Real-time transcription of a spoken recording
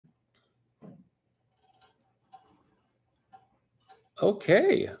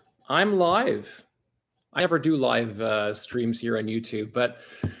Okay, I'm live. I never do live streams here on YouTube, but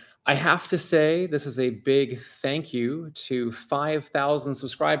I have to say this is a big thank you to 5,000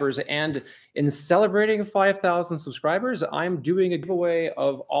 subscribers. And in celebrating 5,000 subscribers, I'm doing a giveaway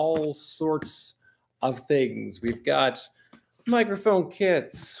of all sorts of things. We've got microphone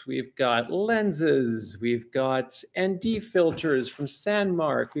kits, we've got lenses, we've got ND filters from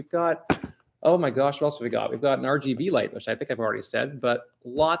Sandmarc, we've got, oh my gosh, what else have we got? We've got an RGB light, which I think I've already said, but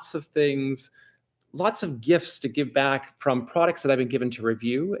lots of things, lots of gifts to give back from products that I've been given to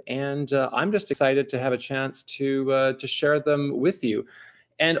review. And I'm just excited to have a chance to share them with you.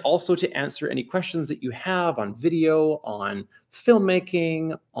 And also to answer any questions that you have on video, on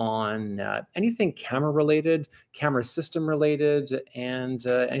filmmaking, on anything camera related, camera system related, and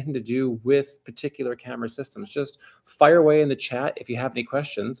anything to do with particular camera systems. Just fire away in the chat if you have any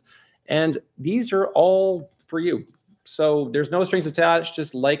questions. And these are all for you. So there's no strings attached,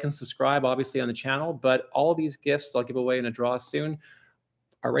 just like and subscribe, obviously, on the channel. But all these gifts that I'll give away in a draw soon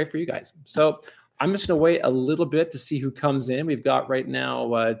are right for you guys. So I'm just going to wait a little bit to see who comes in. We've got right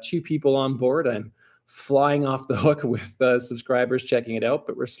now 2 people on board. I'm flying off the hook with subscribers checking it out,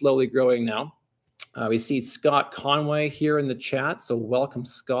 but we're slowly growing now. We see Scott Conway here in the chat, so welcome,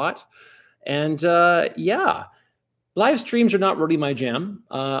 Scott. And yeah, live streams are not really my jam.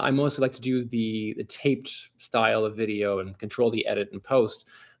 I mostly like to do the taped style of video and control the edit and post.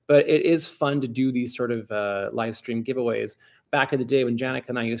 But it is fun to do these sort of live stream giveaways. Back in the day when Janik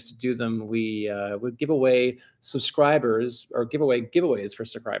and I used to do them, we would give away subscribers or give away giveaways for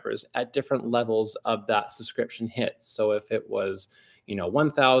subscribers at different levels of that subscription hit. So if it was,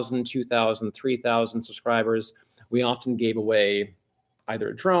 1,000, 2,000, 3,000 subscribers, we often gave away either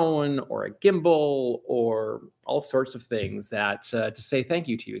a drone or a gimbal or all sorts of things that to say thank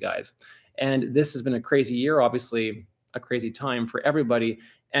you to you guys. And this has been a crazy year, obviously a crazy time for everybody.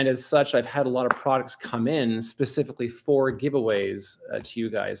 And as such, I've had a lot of products come in specifically for giveaways to you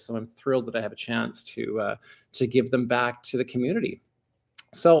guys. So I'm thrilled that I have a chance to give them back to the community.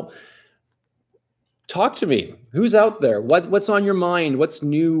 So talk to me. Who's out there? What's on your mind? What's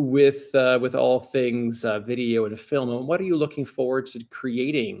new with all things video and film? And what are you looking forward to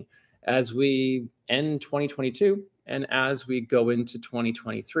creating as we end 2022 and as we go into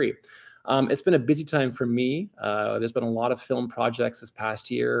 2023? It's been a busy time for me. There's been a lot of film projects this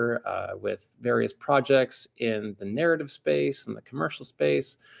past year with various projects in the narrative space and the commercial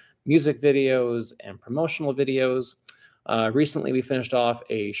space, music videos and promotional videos. Recently, we finished off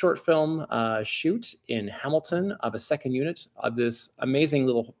a short film shoot in Hamilton of a second unit of this amazing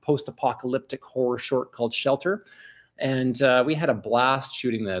little post-apocalyptic horror short called Shelter. And we had a blast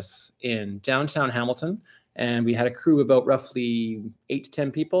shooting this in downtown Hamilton. And we had a crew of about roughly 8 to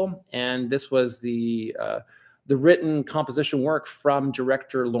 10 people. And this was the written composition work from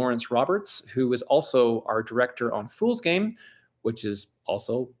director Lawrence Roberts, who is also our director on Fool's Game, which is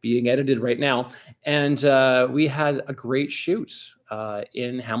also being edited right now. And we had a great shoot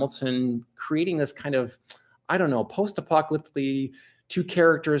in Hamilton, creating this kind of, I don't know, post-apocalyptically 2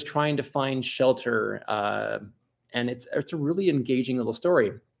 characters trying to find shelter. And it's a really engaging little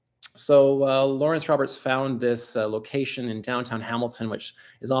story. So Lawrence Roberts found this location in downtown Hamilton, which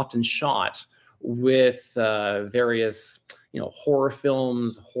is often shot with various, horror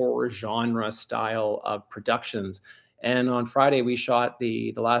films, horror genre style of productions. And on Friday, we shot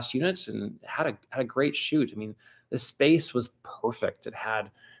the last unit and had a great shoot. I mean, the space was perfect. It had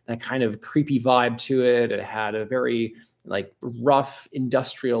that kind of creepy vibe to it. It had a very rough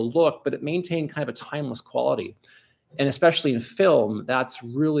industrial look, but it maintained kind of a timeless quality. And especially in film, that's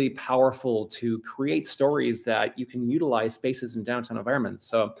really powerful to create stories that you can utilize spaces in downtown environments.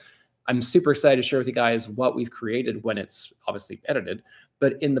 So I'm super excited to share with you guys what we've created when it's obviously edited.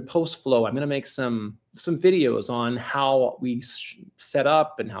 But in the post flow, I'm going to make some videos on how we set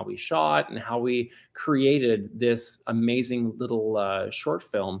up and how we shot and how we created this amazing little short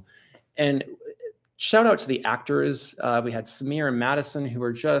film. And shout out to the actors. We had Samir and Madison, who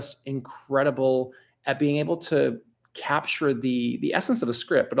are just incredible at being able to capture the essence of the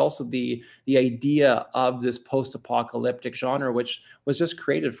script, but also the idea of this post-apocalyptic genre, which was just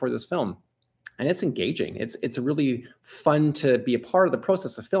created for this film. And it's engaging. It's really fun to be a part of the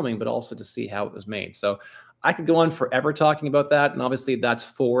process of filming, but also to see how it was made. So I could go on forever talking about that, and obviously that's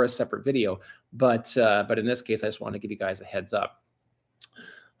for a separate video. But in this case, I just want to give you guys a heads up.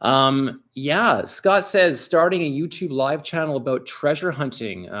 Yeah, Scott says, starting a YouTube live channel about treasure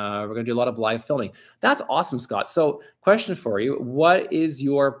hunting. We're going to do a lot of live filming. That's awesome, Scott. So question for you, what is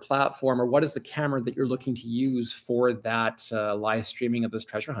your platform or what is the camera that you're looking to use for that live streaming of this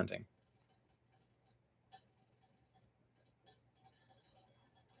treasure hunting?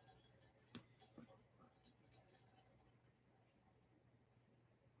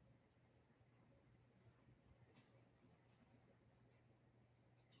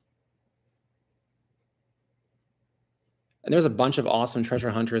 And there's a bunch of awesome treasure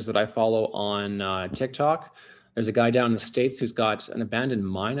hunters that I follow on TikTok. There's a guy down in the States who's got an abandoned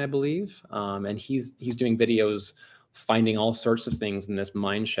mine, I believe, and he's doing videos finding all sorts of things in this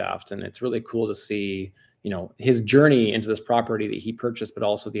mine shaft, and it's really cool to see, you know, his journey into this property that he purchased, but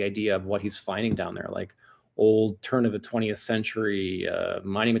also the idea of what he's finding down there, like old turn of the 20th century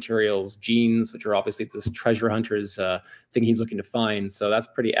mining materials, jeans, which are obviously this treasure hunter's thing he's looking to find. So that's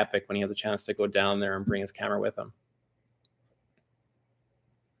pretty epic when he has a chance to go down there and bring his camera with him.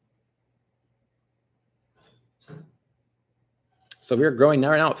 So we're growing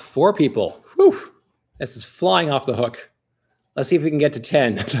now right now at 4 people. Whew, this is flying off the hook. Let's see if we can get to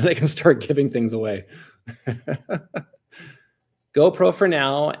 10, then I can start giving things away. GoPro for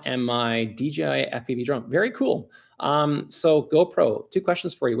now and my DJI FPV drone. Very cool. So GoPro, 2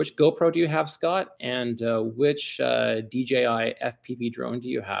 questions for you. Which GoPro do you have, Scott? And which DJI FPV drone do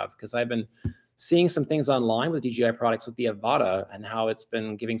you have? Because I've been seeing some things online with DJI products with the Avata and how it's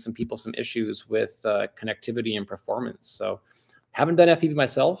been giving some people some issues with connectivity and performance. So haven't done FPV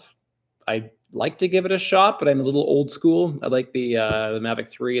myself. I'd like to give it a shot, but I'm a little old school. I like the Mavic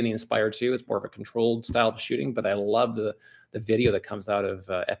 3 and the Inspire 2. It's more of a controlled style of shooting, but I love the video that comes out of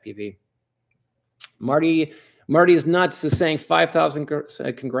FPV. Marty is nuts is saying 5,000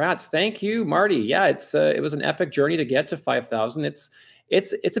 congrats. Thank you, Marty. Yeah, it was an epic journey to get to 5,000.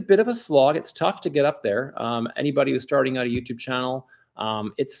 It's a bit of a slog. It's tough to get up there. Anybody who's starting out a YouTube channel,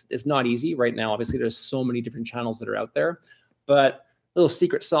 it's not easy right now. Obviously, there's so many different channels that are out there, but little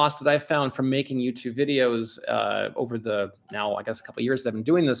secret sauce that I found from making YouTube videos over the now, I guess, a couple of years that I've been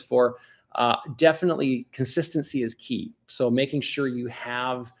doing this for, definitely consistency is key. So making sure you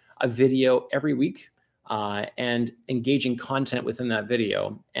have a video every week and engaging content within that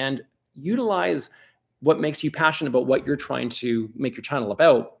video, and utilize what makes you passionate about what you're trying to make your channel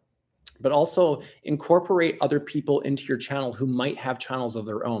about, but also incorporate other people into your channel who might have channels of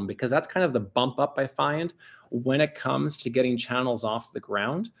their own, because that's kind of the bump up I find when it comes to getting channels off the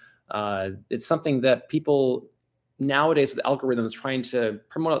ground. It's something that people nowadays, the algorithm is trying to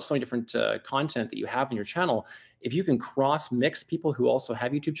promote out so many different content that you have in your channel. If you can cross mix people who also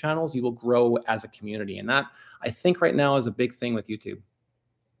have YouTube channels, you will grow as a community. And that, I think right now, is a big thing with YouTube.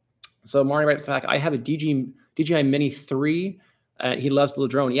 So Marty writes back, I have a DJI Mini 3. He loves the little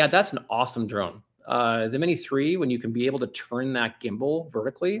drone. Yeah, that's an awesome drone. The Mini 3, when you can be able to turn that gimbal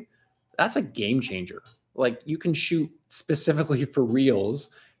vertically, that's a game changer. Like, you can shoot specifically for reels.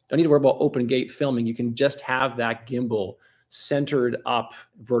 Don't need to worry about open gate filming. You can just have that gimbal centered up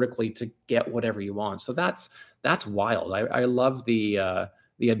vertically to get whatever you want. So that's wild. I love the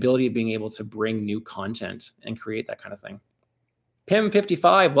ability of being able to bring new content and create that kind of thing.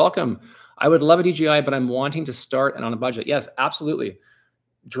 Pim55, welcome. I would love a DJI, but I'm wanting to start and on a budget. Yes, absolutely.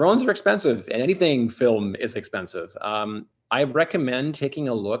 Drones are expensive, and anything film is expensive. I recommend taking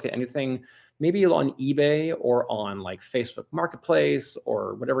a look at anything maybe on eBay or on like Facebook Marketplace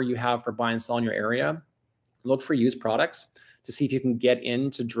or whatever you have for buy and sell in your area. Look for used products to see if you can get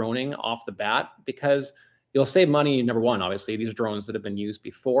into droning off the bat, because you'll save money. Number one, obviously, these are drones that have been used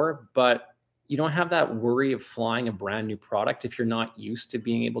before, but you don't have that worry of flying a brand new product if you're not used to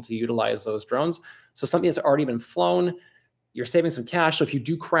being able to utilize those drones. So something that's already been flown, you're saving some cash. So if you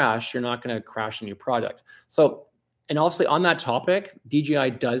do crash, you're not going to crash a new product. So, and obviously on that topic,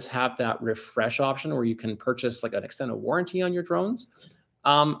 DJI does have that refresh option where you can purchase like an extended warranty on your drones.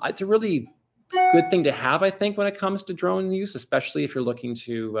 It's a really good thing to have, I think, when it comes to drone use, especially if you're looking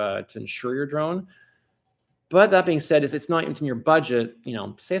to insure your drone. But that being said, if it's not in your budget, you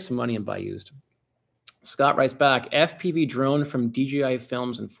know, save some money and buy used. Scott writes back, FPV drone from DJI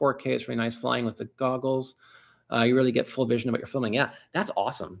Films in 4K. It's really nice flying with the goggles. You really get full vision of what you're filming. Yeah, that's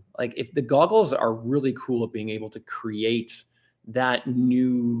awesome. Like, if the goggles are really cool at being able to create that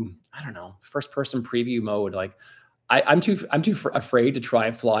new, I don't know, first person preview mode. Like, I'm too afraid to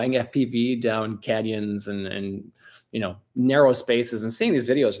try flying FPV down canyons and you know, narrow spaces, and seeing these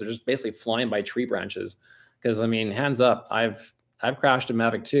videos, they're just basically flying by tree branches. Because I mean, hands up, I've crashed a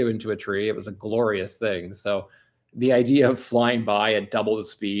Mavic 2 into a tree. It was a glorious thing. So the idea of flying by at double the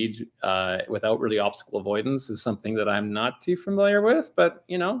speed without really obstacle avoidance is something that I'm not too familiar with. But,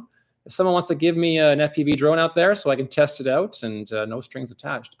 you know, if someone wants to give me an FPV drone out there so I can test it out and no strings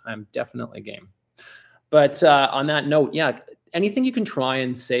attached, I'm definitely game. But on that note, yeah, anything you can try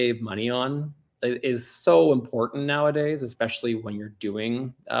and save money on is so important nowadays, especially when you're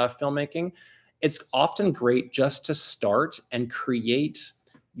doing filmmaking. It's often great just to start and create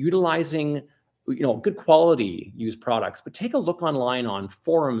utilizing, you know, good quality used products, but take a look online on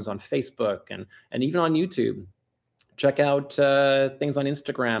forums, on Facebook, and even on YouTube. Check out things on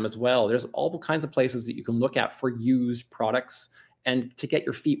Instagram as well. There's all kinds of places that you can look at for used products and to get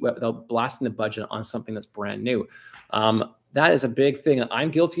your feet wet without blasting the budget on something that's brand new. That is a big thing that I'm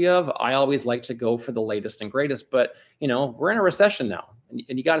guilty of. I always like to go for the latest and greatest, but you know, we're in a recession now and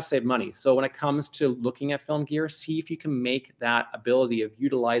you got to save money. So when it comes to looking at film gear, see if you can make that ability of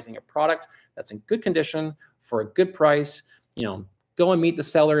utilizing a product that's in good condition for a good price. You know, go and meet the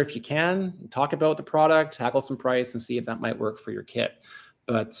seller if you can, talk about the product, tackle some price and see if that might work for your kit.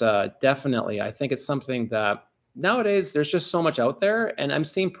 But definitely, I think it's something that nowadays there's just so much out there, and I'm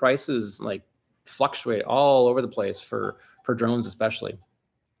seeing prices like fluctuate all over the place for drones especially.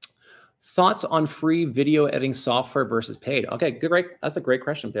 Thoughts on free video editing software versus paid? Okay, good, right? That's a great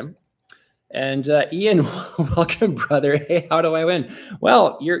question, Tim. And Ian, welcome, brother. Hey, how do I win?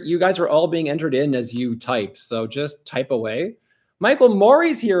 Well, you guys are all being entered in as you type, so just type away. Michael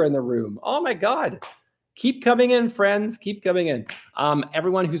Morey's here in the room. Oh my God. Keep coming in, friends. Keep coming in.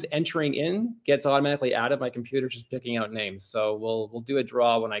 Everyone who's entering in gets automatically added. My computer's just picking out names. So we'll do a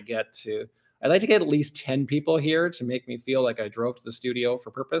draw when I get to, I'd like to get at least 10 people here to make me feel like I drove to the studio for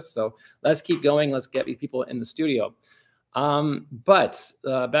purpose. So let's keep going. Let's get these people in the studio. Back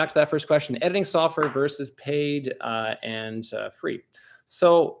to that first question, editing software versus paid and free.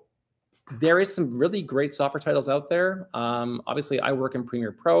 So there is some really great software titles out there. Obviously, I work in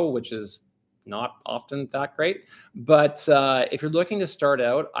Premiere Pro, which is not often that great. But if you're looking to start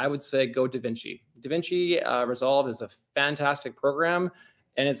out, I would say go DaVinci. DaVinci Resolve is a fantastic program,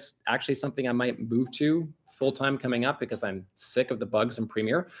 and it's actually something I might move to full-time coming up because I'm sick of the bugs in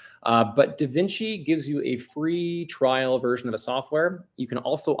Premiere. But DaVinci gives you a free trial version of the software. You can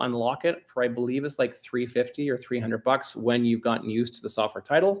also unlock it for, I believe it's like $350 or $300 when you've gotten used to the software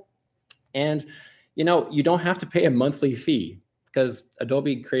title. And, you know, you don't have to pay a monthly fee because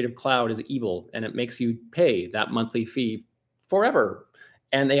Adobe Creative Cloud is evil and it makes you pay that monthly fee forever.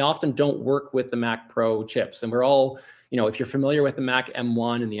 And they often don't work with the Mac Pro chips. And we're all, you know, if you're familiar with the Mac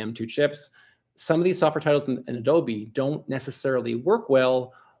M1 and the M2 chips, some of these software titles in Adobe don't necessarily work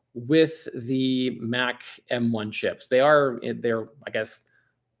well with the Mac M1 chips. They're, I guess,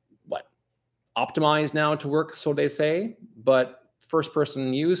 optimized now to work, so they say, but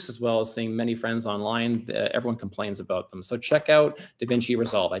first-person use, as well as seeing many friends online, everyone complains about them. So check out DaVinci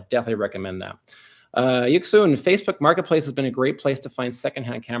Resolve. I definitely recommend that. Yuxun, Facebook Marketplace has been a great place to find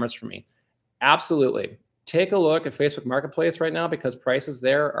secondhand cameras for me. Absolutely. Take a look at Facebook Marketplace right now because prices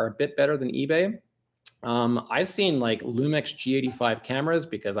there are a bit better than eBay. I've seen like Lumix G85 cameras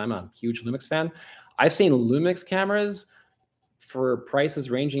because I'm a huge Lumix fan. I've seen Lumix cameras for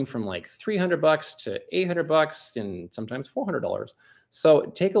prices ranging from like $300 to $800 and sometimes $400. So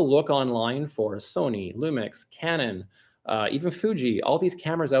take a look online for Sony, Lumix, Canon, even Fuji, all these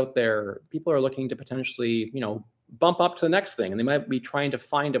cameras out there. People are looking to potentially, you know, bump up to the next thing, and they might be trying to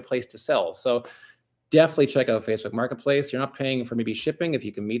find a place to sell. So definitely check out Facebook Marketplace. You're not paying for maybe shipping if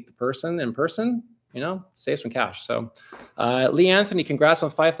you can meet the person in person. You know, save some cash. So, Lee Anthony, congrats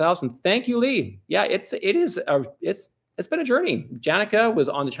on 5,000. Thank you, Lee. Yeah, it's been a journey. Janica was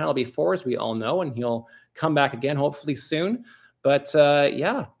on the channel before, as we all know, and he'll come back again, hopefully soon. But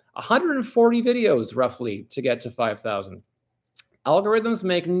yeah, 140 videos roughly to get to 5,000. Algorithms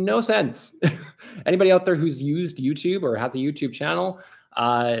make no sense. Anybody out there who's used YouTube or has a YouTube channel,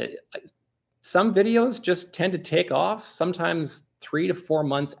 some videos just tend to take off sometimes 3 to 4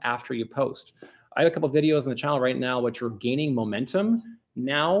 months after you post. I have a couple of videos on the channel right now which are gaining momentum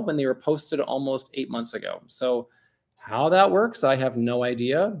now when they were posted almost 8 months ago. So how that works, I have no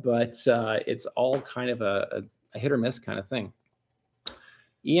idea, but it's all kind of a hit or miss kind of thing.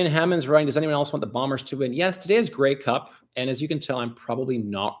 Ian Hammond's writing, does anyone else want the Bombers to win? Yes, today is Grey Cup. And as you can tell, I'm probably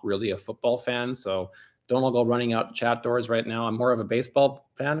not really a football fan. So don't all go running out chat doors right now. I'm more of a baseball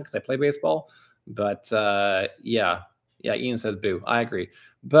fan because I play baseball. But yeah, Ian says boo. I agree.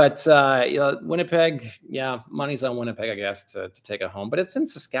 But you know, Winnipeg, yeah, money's on Winnipeg, I guess, to take it home. But it's in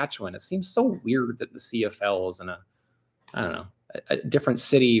Saskatchewan. It seems so weird that the CFL is in I don't know, a different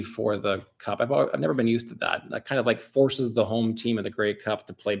city for the Cup. I've never been used to that. That kind of like forces the home team of the Grey Cup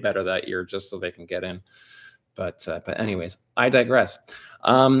to play better that year just so they can get in. But anyways, I digress.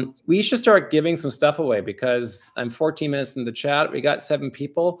 We should start giving some stuff away because I'm 14 minutes in the chat. We got 7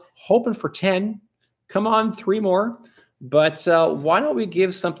 people, hoping for 10. Come on, 3 more. But why don't we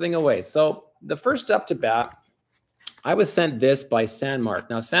give something away? So the first up to bat, I was sent this by Sandmarc.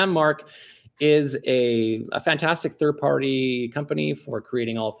 Now, Sandmarc is a fantastic third-party company for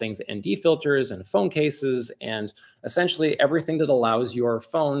creating all things ND filters and phone cases and essentially everything that allows your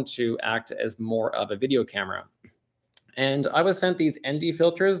phone to act as more of a video camera. And I was sent these ND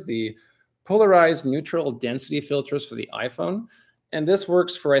filters, the polarized neutral density filters for the iPhone. And this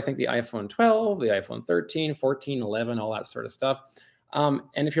works for, I think, the iPhone 12, the iPhone 13, 14, 11, all that sort of stuff. And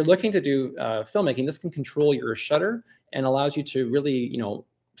if you're looking to do filmmaking, this can control your shutter and allows you to really,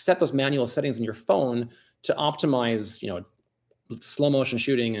 set those manual settings in your phone to optimize, slow motion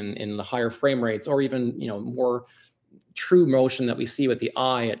shooting in the higher frame rates, or even, more true motion that we see with the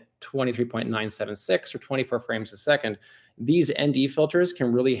eye at 23.976 or 24 frames a second. These ND filters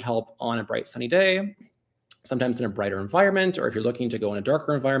can really help on a bright sunny day, sometimes in a brighter environment, or if you're looking to go in a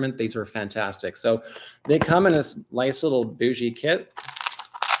darker environment, these are fantastic. So they come in this nice little bougie kit,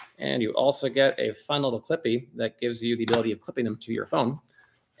 and you also get a fun little clippy that gives you the ability of clipping them to your phone.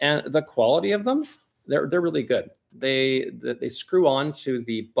 And the quality of them, they're really good. They screw on to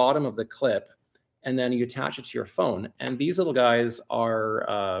the bottom of the clip, and then you attach it to your phone. And these little guys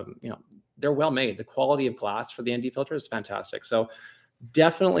are, they're well made. The quality of glass for the ND filter is fantastic. So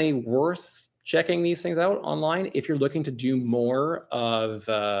definitely worth checking these things out online if you're looking to do more of,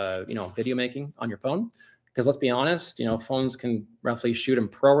 video making on your phone. Because let's be honest, phones can roughly shoot in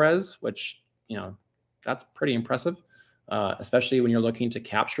ProRes, which, that's pretty impressive, especially when you're looking to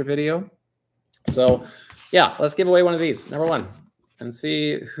capture video. So yeah, let's give away one of these, number one, and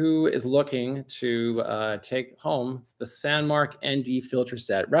see who is looking to take home the Sandmarc ND filter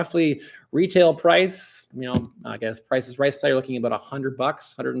set. Roughly retail price, I guess Price is Right style, you're looking at about $100,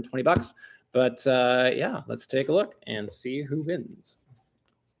 $120. But yeah, let's take a look and see who wins.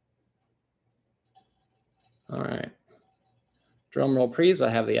 All right. Drum roll, please. I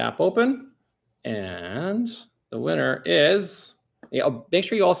have the app open, and the winner is. Make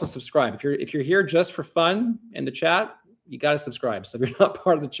sure you also subscribe. If you're here just for fun in the chat, you got to subscribe. So if you're not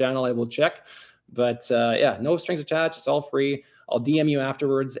part of the channel, I will check. But yeah, no strings attached. It's all free. I'll DM you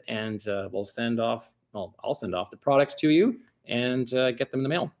afterwards, and we'll send off. Well, I'll send off the products to you and get them in the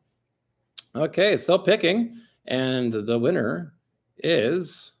mail. Okay, so picking, and the winner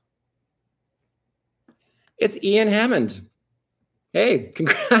is. It's Ian Hammond. Hey,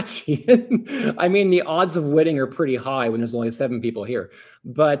 congrats, Ian. I mean, the odds of winning are pretty high when there's only 7 people here.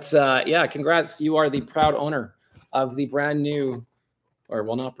 But yeah, congrats. You are the proud owner of the brand new, or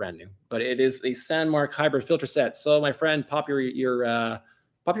well, not brand new, but it is the Sandmarc hybrid filter set. So my friend, pop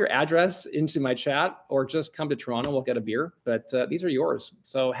your address into my chat, or just come to Toronto. We'll get a beer. But these are yours.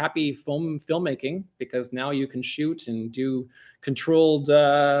 So happy filmmaking, because now you can shoot and do controlled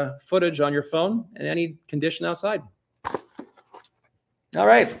footage on your phone in any condition outside. All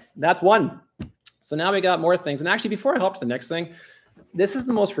right, that's one. So now we got more things. And actually, before I hop to the next thing, this is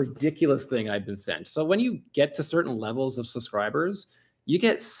the most ridiculous thing I've been sent. So when you get to certain levels of subscribers, you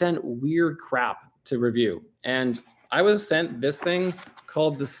get sent weird crap to review. And I was sent this thing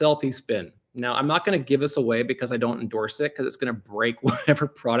called the Selfie Spin. Now, I'm not going to give this away because I don't endorse it, because it's going to break whatever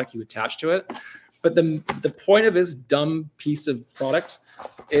product you attach to it. But the point of this dumb piece of product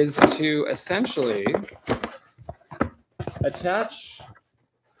is to essentially attach,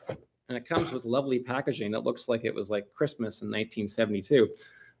 and it comes with lovely packaging that looks like it was like Christmas in 1972.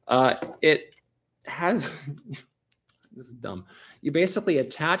 It has, this is dumb. You basically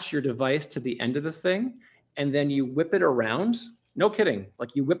attach your device to the end of this thing, and then you whip it around. No kidding.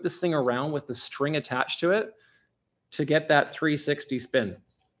 Like, you whip this thing around with the string attached to it to get that 360 spin.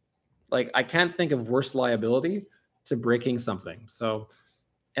 Like, I can't think of worse liability to breaking something. So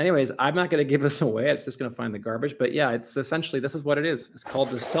anyways, I'm not going to give this away. It's just going to find the garbage. But yeah, it's essentially, this is what it is. It's called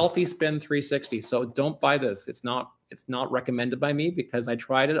the Selfie Spin 360. So don't buy this. It's not recommended by me, because I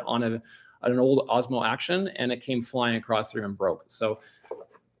tried it on an old Osmo Action, and it came flying across the room and broke. So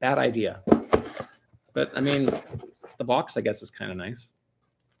bad idea. But I mean, the box, I guess, is kind of nice.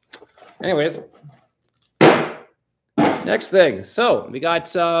 Anyways, next thing. So we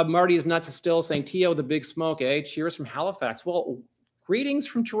got Marty's Nuts Still saying, Tio, the big smoke, eh? Cheers from Halifax. Well, greetings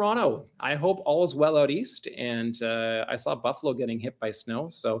from Toronto. I hope all is well out east. And I saw Buffalo getting hit by snow.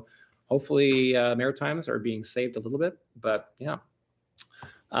 So hopefully Maritimes are being saved a little bit. But yeah.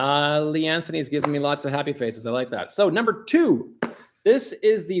 Lee Anthony's giving me lots of happy faces. I like that. So number 2, this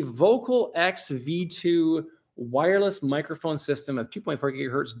is the Vocal X V2 wireless microphone system of 2.4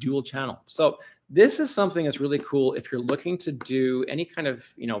 gigahertz dual channel. So this is something that's really cool if you're looking to do any kind of,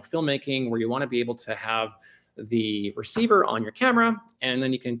 filmmaking where you want to be able to have the receiver on your camera, and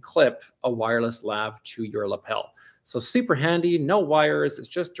then you can clip a wireless lav to your lapel. So super handy, no wires. It's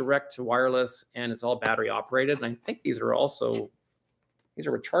just direct to wireless, and it's all battery operated. And I think these are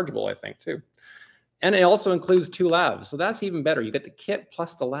rechargeable, I think, too. And it also includes 2 lavs. So that's even better. You get the kit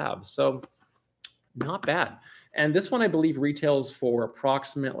plus the lav. So not bad. And this one, I believe, retails for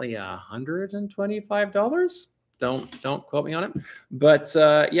approximately $125, Don't quote me on it. But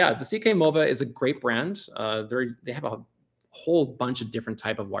yeah, the CKMova is a great brand. They have a whole bunch of different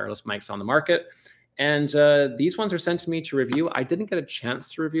type of wireless mics on the market. And these ones are sent to me to review. I didn't get a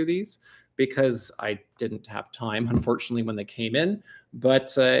chance to review these because I didn't have time, unfortunately, when they came in.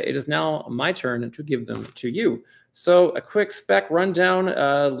 But it is now my turn to give them to you. So a quick spec rundown.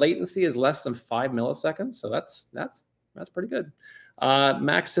 Latency is less than 5 milliseconds. So that's pretty good.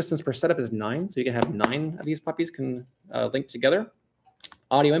 Max distance per setup is 9. So you can have 9 of these puppies can link together.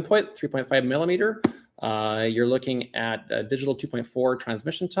 Audio input, 3.5 millimeter. You're looking at digital 2.4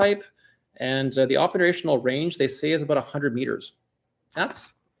 transmission type. And the operational range, they say, is about 100 meters.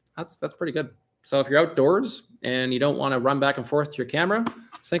 That's pretty good. So if you're outdoors and you don't want to run back and forth to your camera,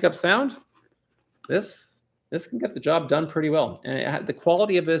 sync up sound, this can get the job done pretty well. And the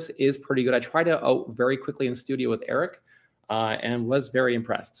quality of this is pretty good. I tried it out very quickly in studio with Eric and was very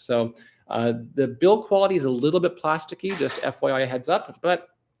impressed. So the build quality is a little bit plasticky, just FYI heads up, but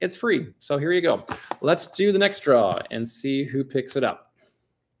it's free. So here you go. Let's do the next draw and see who picks it up.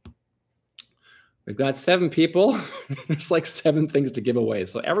 We've got 7 people. There's like 7 things to give away.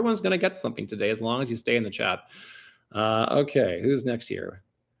 So everyone's going to get something today as long as you stay in the chat. Okay, who's next here?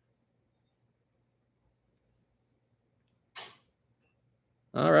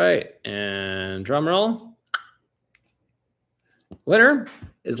 All right, and drum roll. Winner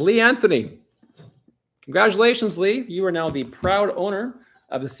is Lee Anthony. Congratulations, Lee. You are now the proud owner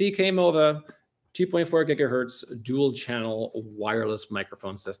of the CKMova 2.4 gigahertz dual channel wireless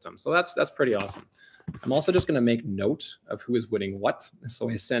microphone system. So that's pretty awesome. I'm also just going to make note of who is winning what, so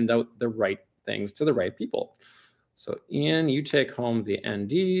I send out the right things to the right people. So Ian, you take home the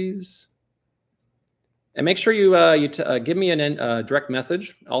NDs. And make sure you give me a direct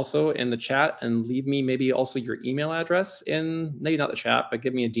message also in the chat and leave me maybe also your email address in, maybe not the chat, but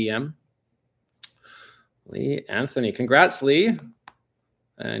give me a DM. Lee Anthony. Congrats, Lee.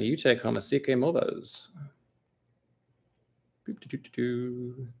 And you take home a CKMovas.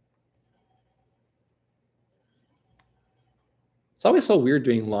 It's always so weird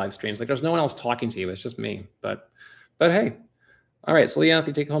doing live streams. Like there's no one else talking to you. It's just me. But hey. All right. So Lee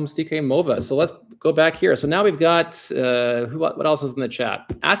Anthony, take home CKMova. So let's go back here. So now we've got what else is in the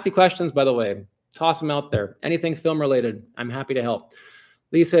chat? Ask me questions, by the way. Toss them out there. Anything film related. I'm happy to help.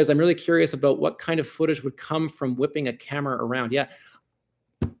 Lee says, I'm really curious about what kind of footage would come from whipping a camera around. Yeah.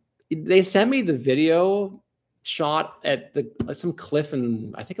 They sent me the video shot at some cliff,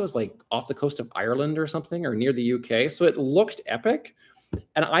 and I think it was like off the coast of Ireland or something, or near the UK. So it looked epic.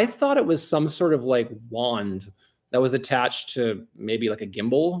 And I thought it was some sort of like wand that was attached to maybe like a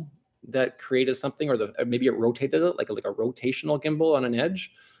gimbal that created something, or maybe it rotated it like a rotational gimbal on an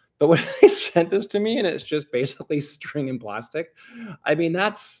edge. But when they sent this to me and it's just basically string and plastic, I mean,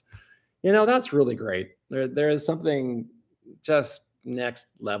 that's really great. There is something just next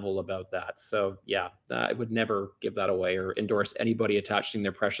level about that. So yeah, I would never give that away or endorse anybody attaching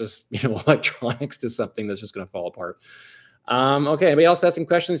their precious electronics to something that's just going to fall apart. Okay, anybody else has some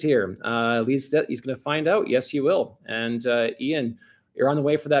questions here? He's going to find out. Yes, you will. And Ian, you're on the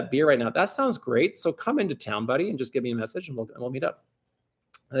way for that beer right now. That sounds great. So come into town, buddy, and just give me a message and we'll meet up.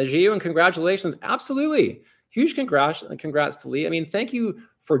 Gio, and congratulations. Absolutely. Huge congrats to Lee. I mean, thank you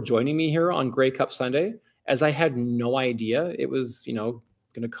for joining me here on Grey Cup Sunday, as I had no idea it was, going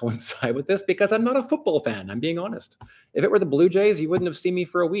to coincide with this, because I'm not a football fan. I'm being honest. If it were the Blue Jays, you wouldn't have seen me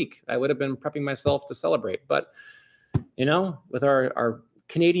for a week. I would have been prepping myself to celebrate. But, with our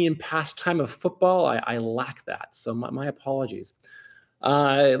Canadian pastime of football, I lack that. So my apologies.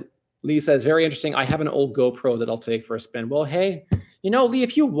 Lee says, very interesting. I have an old GoPro that I'll take for a spin. Well, hey, Lee,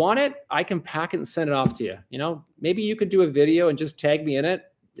 if you want it, I can pack it and send it off to you. Maybe you could do a video and just tag me in it.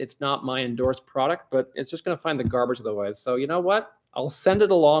 It's not my endorsed product, but it's just going to find the garbage otherwise. So you know what? I'll send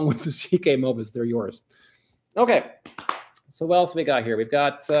it along with the CKMovas. They're yours. Okay. So what else have we got here? We've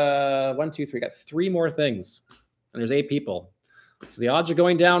got 1, 2, 3. Got 3 more things. And there's 8 people. So the odds are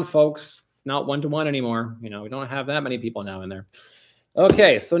going down, folks. It's not 1-to-1 anymore. We don't have that many people now in there.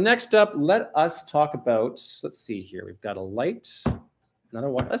 Okay. So next up, let us talk about, let's see here. We've got a light. Another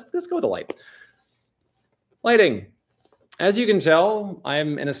one. Let's go with the light. Lighting. As you can tell,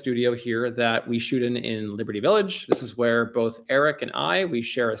 I'm in a studio here that we shoot in Liberty Village. This is where both Eric and we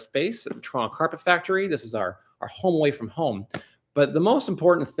share a space at the Toronto Carpet Factory. This is our home away from home. But the most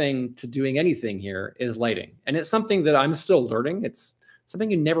important thing to doing anything here is lighting. And it's something that I'm still learning. It's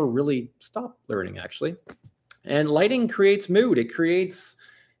something you never really stop learning, actually. And lighting creates mood.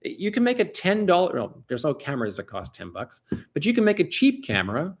 You can make a $10, there's no cameras that cost $10, but you can make a cheap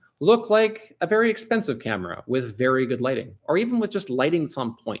camera look like a very expensive camera with very good lighting, or even with just lighting that's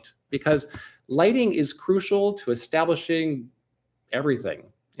on point, because lighting is crucial to establishing everything.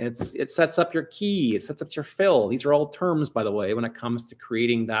 It sets up your key, it sets up your fill. These are all terms, by the way, when it comes to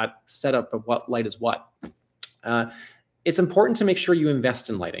creating that setup of what light is what. It's important to make sure you invest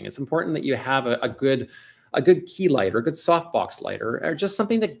in lighting. It's important that you have a good key light or a good softbox light, or just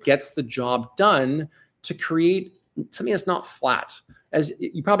something that gets the job done to create something that's not flat. As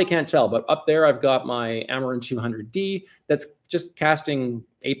you probably can't tell, but up there I've got my Amaran 200D that's just casting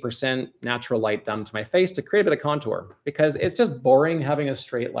 8% natural light down to my face to create a bit of contour, because it's just boring having a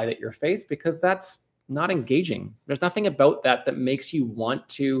straight light at your face, because that's not engaging. There's nothing about that that makes you want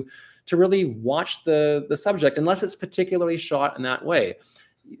to really watch the subject unless it's particularly shot in that way.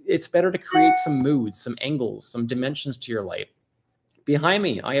 It's better to create some moods, some angles, some dimensions to your light. Behind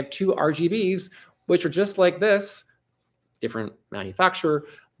me, I have two RGBs, which are just like this, different manufacturer,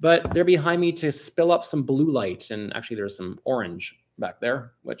 but they're behind me to spill up some blue light. And actually there's some orange back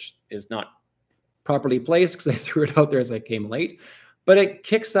there, which is not properly placed because I threw it out there as I came late. But it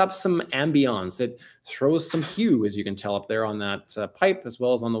kicks up some ambience. It throws some hue, as you can tell up there on that pipe, as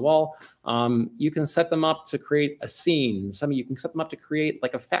well as on the wall. You can set them up to create a scene. Some of you can set them up to create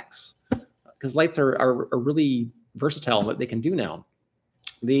like effects, because lights are really versatile in what they can do now.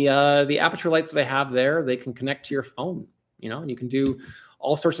 The aperture lights that I have there, they can connect to your phone, you know, and you can do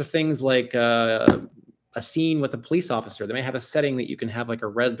all sorts of things like a scene with a police officer. They may have a setting that you can have like a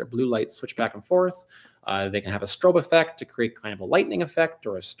red or blue light switch back and forth. They can have a strobe effect to create kind of a lightning effect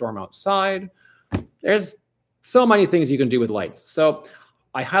or a storm outside. There's so many things you can do with lights. So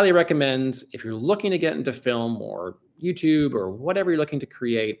I highly recommend, if you're looking to get into film or YouTube or whatever you're looking to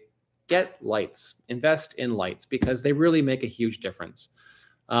create, get lights, invest in lights, because they really make a huge difference.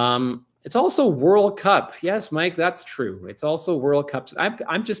 It's also World Cup. Yes, Mike, that's true. It's also World Cup.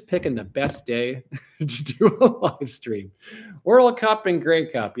 I'm just picking the best day to do a live stream. World Cup and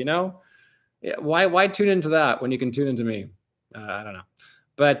Grey Cup, you know? Why tune into that when you can tune into me? I don't know.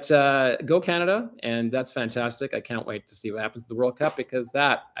 But go Canada, and that's fantastic. I can't wait to see what happens to the World Cup, because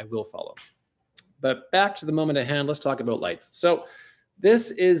that I will follow. But back to the moment at hand, let's talk about lights. So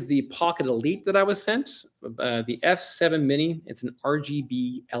this is the Pocket Elite that I was sent, the F7 Mini. It's an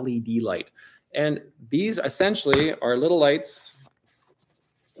RGB LED light. And these essentially are little lights.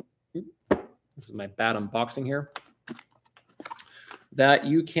 This is my bad unboxing here. That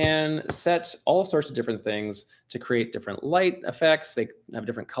you can set all sorts of different things to create different light effects. They have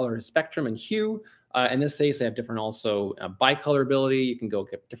different color spectrum and hue. In this case, they have different also bicolorability. You can go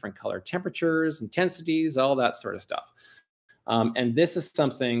get different color temperatures, intensities, all that sort of stuff. And this is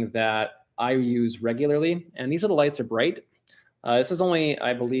something that I use regularly. And these little lights are bright. This is only,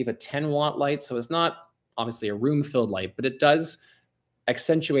 I believe, a 10-watt light. So it's not obviously a room-filled light, but it does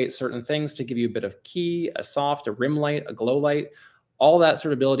accentuate certain things to give you a bit of key, a soft, a rim light, a glow light. All that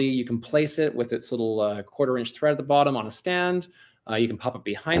sort of ability. You can place it with its little 1/4-inch thread at the bottom on a stand. You can pop it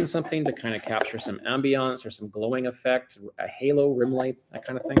behind something to kind of capture some ambiance or some glowing effect, a halo, rim light, that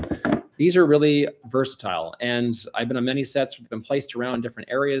kind of thing. These are really versatile, and I've been on many sets that have been placed around different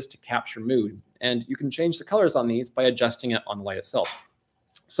areas to capture mood. And you can change the colors on these by adjusting it on the light itself.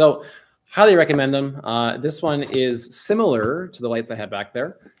 So highly recommend them. This one is similar to the lights I had back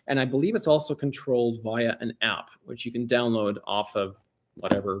there. And I believe it's also controlled via an app, which you can download off of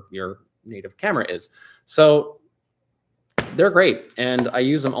whatever your native camera is. So they're great. And I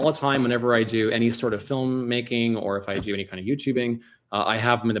use them all the time whenever I do any sort of filmmaking, or if I do any kind of YouTubing. I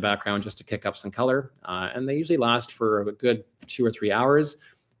have them in the background just to kick up some color. And they usually last for a good 2 or 3 hours.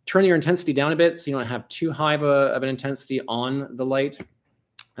 Turn your intensity down a bit so you don't have too high of an intensity on the light,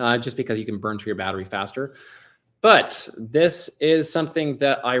 just because you can burn through your battery faster. But this is something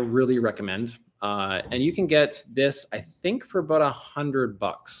that I really recommend. And you can get this, I think, for about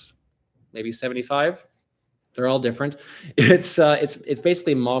 $100, maybe 75. They're all different. It's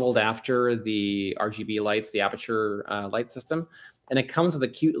basically modeled after the RGB lights, the aperture light system. And it comes with a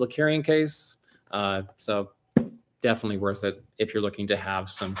cute little carrying case. So definitely worth it if you're looking to have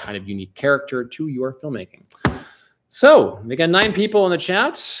some kind of unique character to your filmmaking. So we got 9 people in the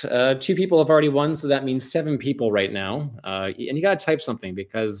chat. 2 people have already won, so that means 7 people right now. And you got to type something,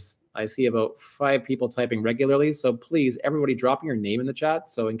 because I see about 5 people typing regularly. So please, everybody, drop your name in the chat.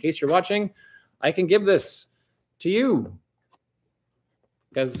 So in case you're watching, I can give this to you,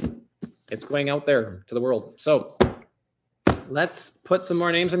 because it's going out there to the world. So let's put some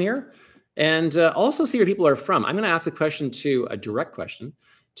more names in here, and also see where people are from. I'm going to ask a question to a direct question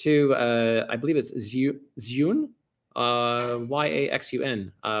to, I believe it's Zune.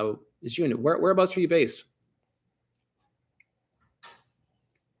 Y-A-X-U-N. June, whereabouts are you based?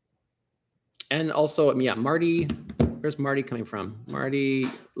 And also, yeah, Marty, where's Marty coming from?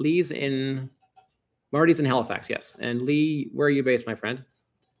 Marty's in Halifax, yes. And Lee, where are you based, my friend?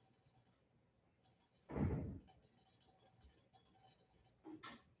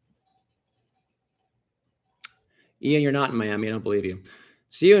 Ian, you're not in Miami. I don't believe you.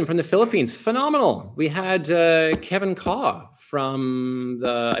 So Ian from the Philippines, phenomenal. We had Kevin Kaw from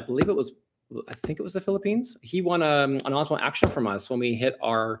I think it was the Philippines. He won an Osmo Action from us when we hit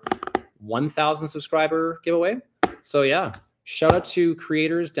our 1,000 subscriber giveaway. So yeah, shout out to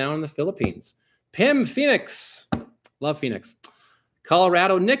creators down in the Philippines. Pim Phoenix, love Phoenix.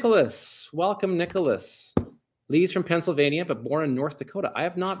 Colorado, Nicholas, welcome Nicholas. Lee's from Pennsylvania, but born in North Dakota. I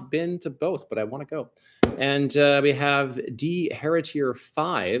have not been to both, but I want to go. And we have D Heritier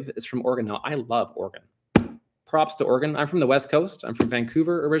 5 is from Oregon. Now, I love Oregon. Props to Oregon. I'm from the West Coast. I'm from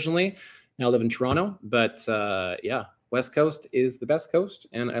Vancouver originally. Now I live in Toronto. But yeah, West Coast is the best coast,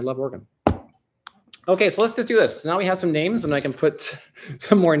 and I love Oregon. Okay, so let's just do this. Now we have some names, and I can put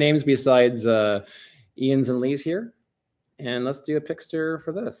some more names besides Ian's and Lee's here. And let's do a picture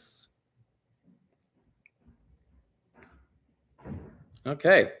for this.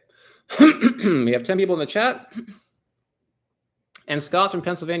 Okay. We have 10 people in the chat. And Scott's from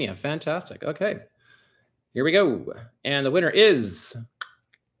Pennsylvania. Fantastic. Okay. Here we go. And the winner is...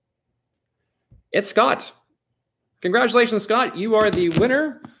 It's Scott. Congratulations, Scott. You are the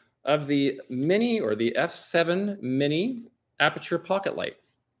winner of the Mini or the F7 Mini Aperture Pocket Light.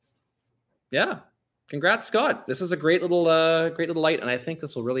 Yeah. Congrats, Scott. This is a great little light, and I think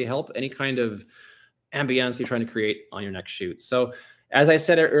this will really help any kind of ambience you're trying to create on your next shoot. So as I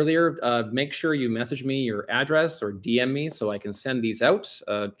said earlier, make sure you message me your address or DM me so I can send these out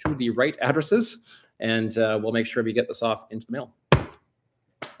to the right addresses, and we'll make sure we get this off into the mail.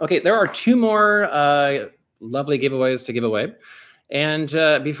 Okay, there are 2 more lovely giveaways to give away. And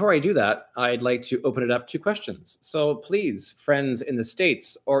before I do that, I'd like to open it up to questions. So please, friends in the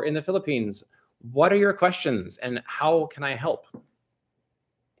States or in the Philippines, what are your questions and how can I help?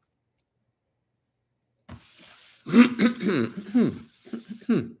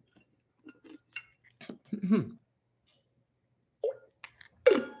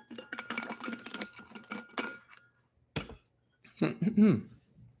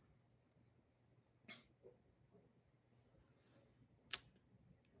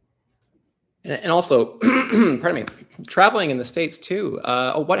 And also, pardon me, traveling in the States too.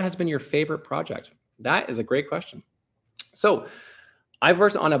 What has been your favorite project? That is a great question. So I've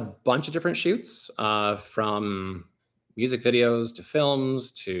worked on a bunch of different shoots, from music videos to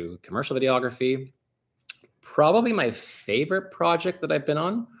films to commercial videography. Probably my favorite project that I've been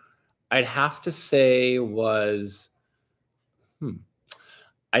on, I'd have to say was,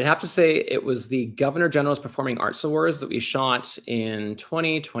 I'd have to say it was the Governor General's Performing Arts Awards that we shot in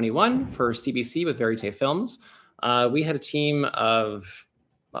 2021 for CBC with Verite Films. We had a team of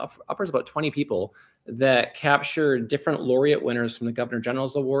upwards of about 20 people that captured different laureate winners from the Governor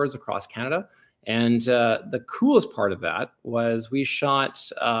General's Awards across Canada. And the coolest part of that was we shot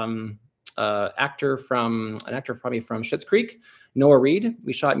an actor probably from Schitt's Creek, Noah Reid.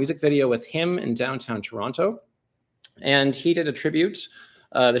 We shot a music video with him in downtown Toronto. And he did a tribute,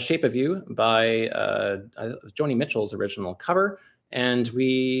 The Shape of You by Joni Mitchell's original cover. And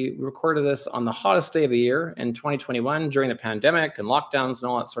we recorded this on the hottest day of the year in 2021 during the pandemic and lockdowns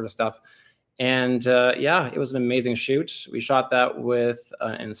and all that sort of stuff. And yeah, it was an amazing shoot. We shot that with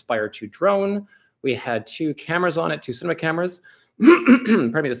an Inspire 2 drone. We had 2 cameras on it, 2 cinema cameras,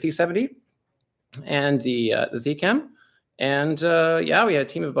 pardon me, the C70 and the Z-Cam. And yeah, we had a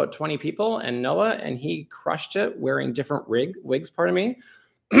team of about 20 people and Noah, and he crushed it wearing different wigs, pardon me,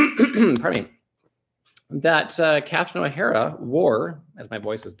 pardon me, that Catherine O'Hara wore, as my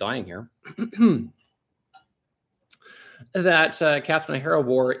voice is dying here, that Catherine O'Hara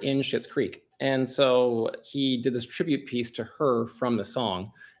wore in Schitt's Creek. And so he did this tribute piece to her from the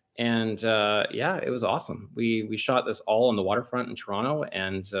song. And yeah, it was awesome. We shot this all on the waterfront in Toronto,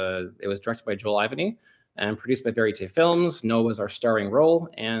 and it was directed by Joel Ivany and produced by Verite Films. Noah was our starring role,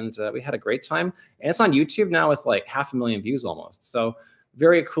 and we had a great time. And it's on YouTube now with like 500,000 views almost. So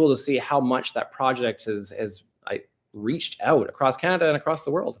very cool to see how much that project has reached out across Canada and across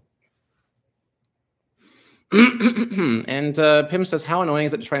the world. And Pim says, how annoying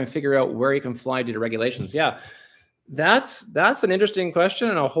is it to try and figure out where you can fly due to regulations? Yeah, that's an interesting question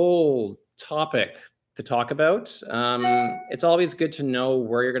and a whole topic to talk about. It's always good to know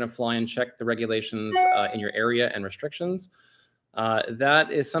where you're going to fly and check the regulations in your area and restrictions.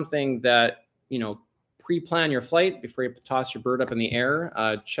 That is something that, you know, pre-plan your flight before you toss your bird up in the air.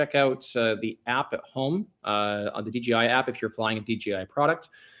 Check out the app at home, on the DJI app if you're flying a DJI product.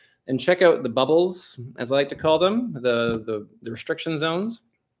 And check out the bubbles, as I like to call them, the restriction zones.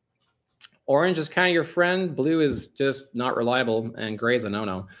 Orange is kind of your friend. Blue is just not reliable, and gray is a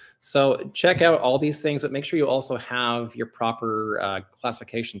no-no. So check out all these things, but make sure you also have your proper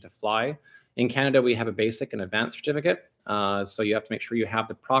classification to fly. In Canada, we have a basic and advanced certificate. So you have to make sure you have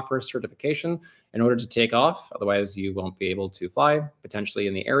the proper certification in order to take off. Otherwise, you won't be able to fly potentially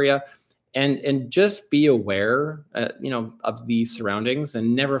in the area. And just be aware, of the surroundings,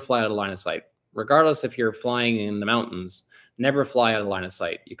 and never fly out of line of sight. Regardless if you're flying in the mountains, never fly out of line of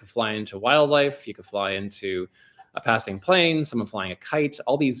sight. You could fly into wildlife. You could fly into a passing plane, someone flying a kite,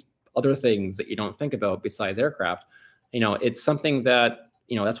 all these other things that you don't think about besides aircraft. It's something that,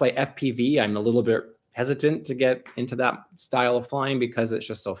 that's why FPV, I'm a little bit hesitant to get into that style of flying because it's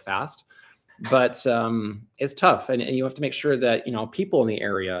just so fast. But it's tough, and you have to make sure that people in the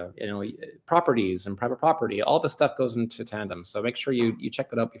area, properties and private property, all this stuff goes into tandem. So make sure you check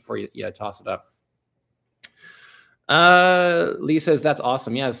that out before you toss it up. Lee says that's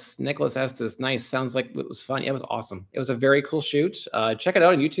awesome. Yes, Nicholas Estes, nice. Sounds like it was fun. It was awesome. It was a very cool shoot. Check it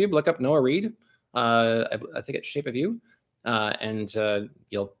out on YouTube. Look up Noah Reed. I think it's Shape of You, and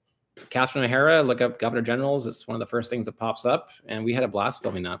you'll. Catherine O'Hara. Look up Governor Generals. It's one of the first things that pops up, and we had a blast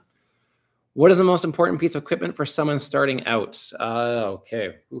filming that. What is the most important piece of equipment for someone starting out?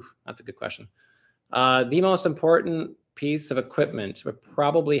 Okay, that's a good question. The most important piece of equipment would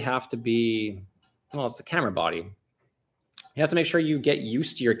probably have to be, well, it's the camera body. You have to make sure you get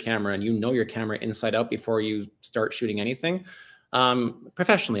used to your camera and you know your camera inside out before you start shooting anything.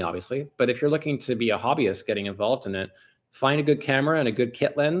 Professionally, obviously, but if you're looking to be a hobbyist getting involved in it, find a good camera and a good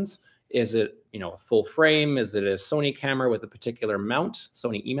kit lens. Is it, a full frame? Is it a Sony camera with a particular mount,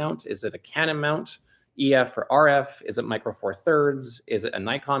 Sony E-mount? Is it a Canon mount, EF or RF? Is it micro four thirds? Is it a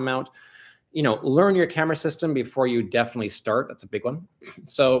Nikon mount? Learn your camera system before you definitely start. That's a big one.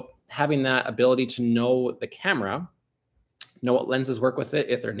 So having that ability to know the camera, know what lenses work with it,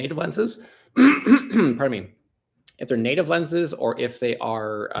 if they're native lenses, pardon me, if they're native lenses or if they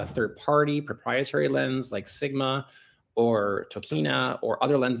are a third-party proprietary lens like Sigma or Tokina or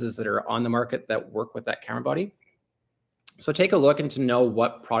other lenses that are on the market that work with that camera body. So take a look and to know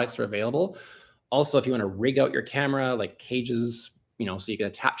what products are available. Also, if you want to rig out your camera, like cages, so you can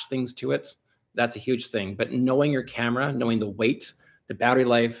attach things to it, that's a huge thing. But knowing your camera, knowing the weight, the battery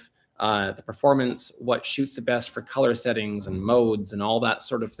life, the performance, what shoots the best for color settings and modes and all that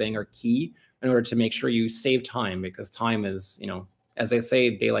sort of thing are key in order to make sure you save time, because time is, as they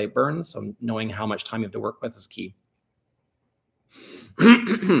say, daylight burns. So knowing how much time you have to work with is key.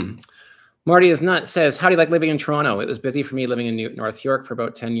 Marty is not says, how do you like living in Toronto? It was busy for me living in North York for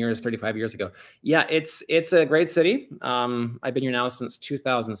about 10 years, 35 years ago. Yeah, it's a great city. I've been here now since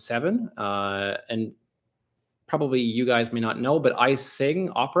 2007. And probably you guys may not know, but I sing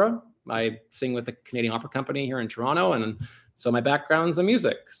opera. I sing with the Canadian Opera Company here in Toronto. And so my background's in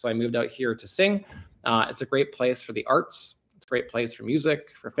music. So I moved out here to sing. It's a great place for the arts. It's a great place for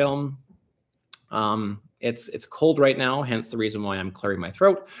music, for film. It's cold right now, hence the reason why I'm clearing my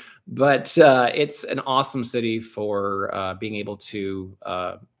throat. But it's an awesome city for being able to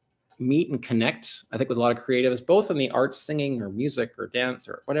meet and connect, I think, with a lot of creatives, both in the arts, singing or music or dance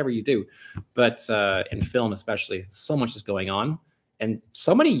or whatever you do, but in film especially. So much is going on. And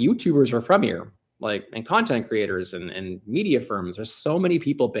so many YouTubers are from here, and content creators and media firms. There's so many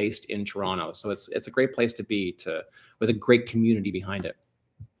people based in Toronto. So it's a great place to be with a great community behind it.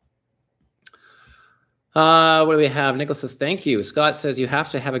 What do we have? Nicholas says, thank you. Scott says you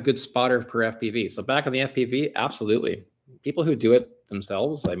have to have a good spotter per FPV. So back on the FPV, absolutely. People who do it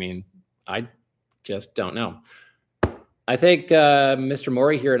themselves, I mean, I just don't know. I think Mr.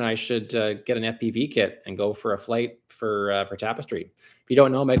 Maury here and I should get an FPV kit and go for a flight for Tapestry. If you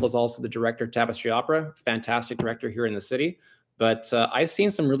don't know, Michael's also the director of Tapestry Opera, fantastic director here in the city. But I've seen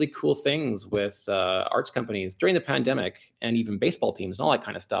some really cool things with arts companies during the pandemic, and even baseball teams and all that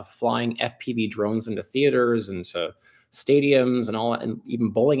kind of stuff, flying FPV drones into theaters, into stadiums and all that, and even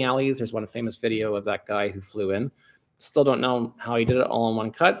bowling alleys. There's one famous video of that guy who flew in. Still don't know how he did it all in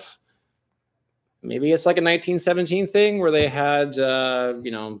one cut. Maybe it's like a 1917 thing where they had,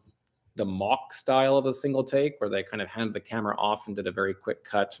 the mock style of a single take, where they kind of handed the camera off and did a very quick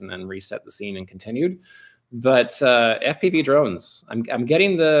cut and then reset the scene and continued. But FPV drones, I'm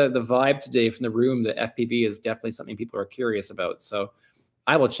getting the vibe today from the room that FPV is definitely something people are curious about. So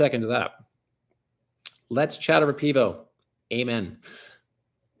I will check into that. Let's chat over Pivo. Amen.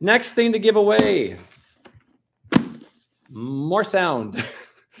 Next thing to give away. More sound.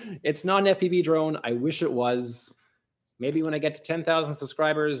 It's not an FPV drone. I wish it was. Maybe when I get to 10,000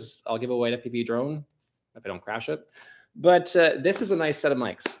 subscribers, I'll give away an FPV drone if I don't crash it. But this is a nice set of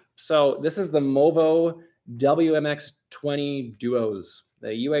mics. So this is the Movo WMX 20 Duos, the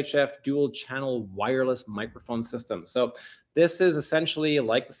UHF dual channel wireless microphone system. So this is essentially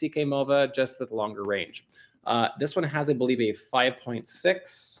like the CKMova, just with longer range. This one has, I believe, a 5.6.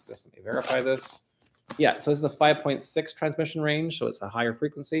 Just let me verify this. Yeah, so this is a 5.6 transmission range, so it's a higher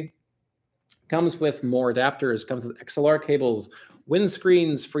frequency. Comes with more adapters, comes with XLR cables,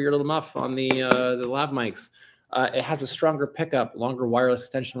 windscreens for your little muff on the lav mics. It has a stronger pickup, longer wireless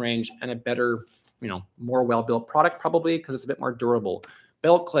extension range, and a better, more well-built product probably because it's a bit more durable.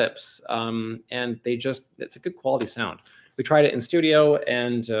 Belt clips, and it's a good quality sound. We tried it in studio,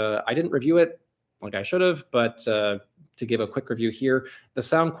 and I didn't review it like I should have, but to give a quick review here, the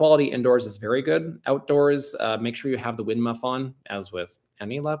sound quality indoors is very good. Outdoors, make sure you have the wind muff on, as with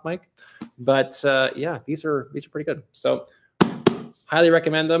any lav mic. But yeah, these are pretty good. So highly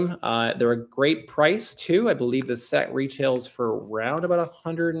recommend them. They're a great price too. I believe the set retails for around about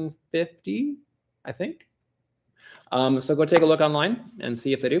 150, I think. So go take a look online and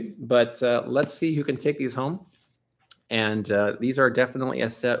see if they do. But let's see who can take these home. And these are definitely a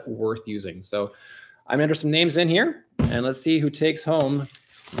set worth using. So I'm going to enter some names in here, and let's see who takes home.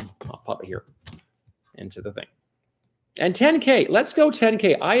 I'll pop it here into the thing. And 10K. Let's go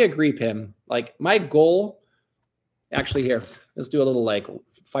 10K. I agree, Pim. Like, my goal, actually here, let's do a little like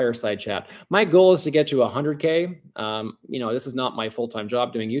fireside chat. My goal is to get to 100K. This is not my full-time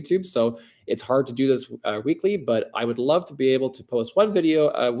job doing YouTube, so it's hard to do this weekly, but I would love to be able to post one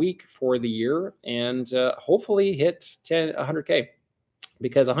video a week for the year and hopefully hit 100K.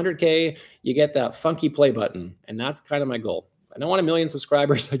 Because 100K, you get that funky play button, and that's kind of my goal. I don't want 1 million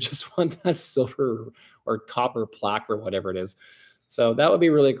subscribers. I just want that silver or copper plaque or whatever it is. So that would be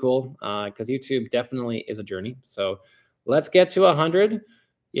really cool because YouTube definitely is a journey. So let's get to 100.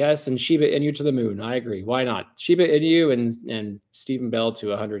 Yes, and Shiba Inu to the moon. I agree. Why not? Shiba Inu and Stephen Bell to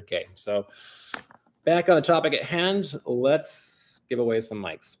 100K. So back on the topic at hand, let's give away some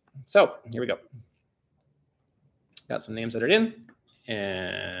mics. So here we go. Got some names entered in.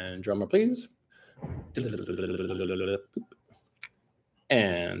 And drum roll, please.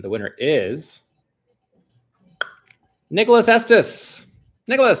 And the winner is Nicholas Estes.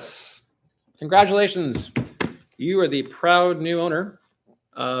 Nicholas, congratulations. You are the proud new owner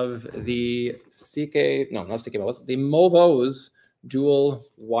of the the Movo's dual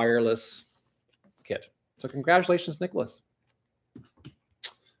wireless kit. So congratulations, Nicholas.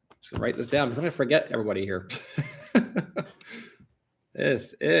 Just write this down because I'm going to forget everybody here.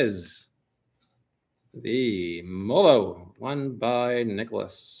 This is the Movo, one by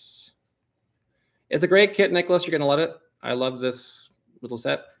Nicholas. It's a great kit, Nicholas. You're going to love it. I love this little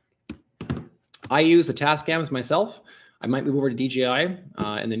set. I use the Tascams myself. I might move over to DJI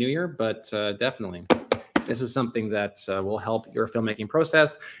in the new year, but definitely this is something that will help your filmmaking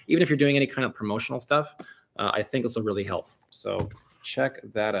process. Even if you're doing any kind of promotional stuff, I think this will really help. So check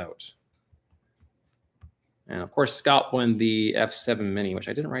that out. And of course, Scott won the F7 Mini, which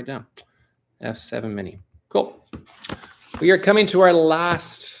I didn't write down. F7 Mini. Cool. We are coming to our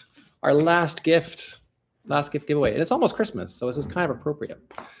last gift giveaway. And it's almost Christmas, so this is kind of appropriate.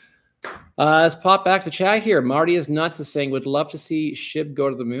 Let's pop back to chat here. Marty is nuts is saying, would love to see Shib go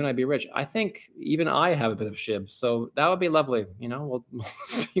to the moon. I'd be rich. I think even I have a bit of Shib, so that would be lovely. We'll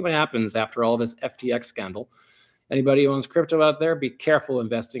see what happens after all this FTX scandal. Anybody who owns crypto out there, be careful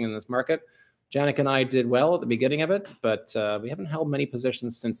investing in this market. Janik and I did well at the beginning of it, but we haven't held many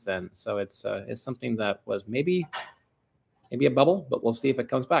positions since then. So it's something that was maybe a bubble, but we'll see if it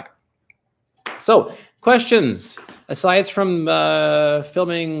comes back. So questions, aside from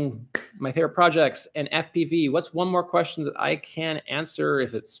filming my favorite projects and FPV, what's one more question that I can answer?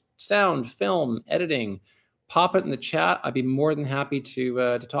 If it's sound, film, editing, pop it in the chat. I'd be more than happy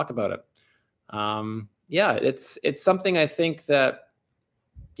to talk about it. Yeah, it's something I think that,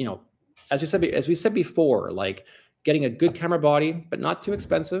 as we said before, like getting a good camera body, but not too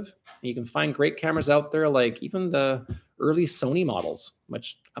expensive. You can find great cameras out there, like even the early Sony models,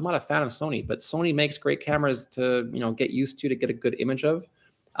 which I'm not a fan of Sony, but Sony makes great cameras to, get used to get a good image of,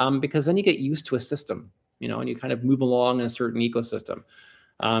 because then you get used to a system, and you kind of move along in a certain ecosystem.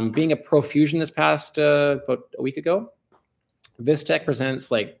 Being at Profusion this past about a week ago, Vistech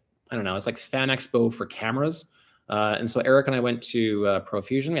presents it's like Fan Expo for cameras. And so Eric and I went to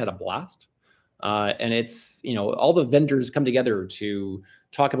Profusion. We had a blast. And it's, all the vendors come together to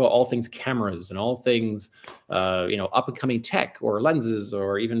talk about all things cameras and all things, up and coming tech or lenses,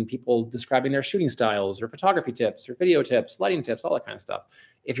 or even people describing their shooting styles or photography tips or video tips, lighting tips, all that kind of stuff.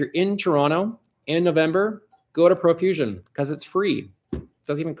 If you're in Toronto in November, go to Profusion because it's free. It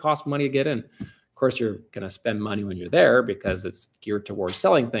doesn't even cost money to get in. course, you're going to spend money when you're there because it's geared towards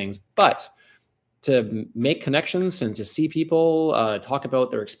selling things. But to make connections and to see people talk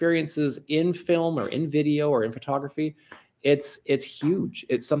about their experiences in film or in video or in photography, it's huge.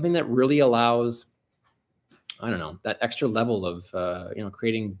 It's something that really allows, I don't know, that extra level of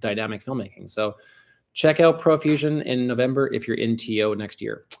creating dynamic filmmaking. So check out Profusion in November if you're in TO next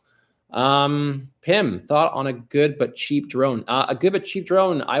year. Pim, thought on a good but cheap drone. A good but cheap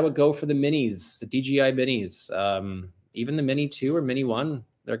drone, I would go for the minis, the DJI minis. Even the Mini 2 or Mini 1,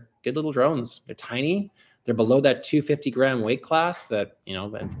 they're good little drones. They're tiny. They're below that 250-gram weight class that,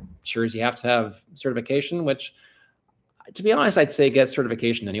 ensures you have to have certification, which, to be honest, I'd say get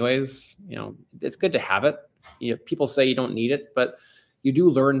certification anyways. It's good to have it. People say you don't need it, but you do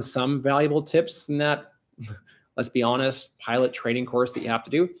learn some valuable tips in that, let's be honest, pilot training course that you have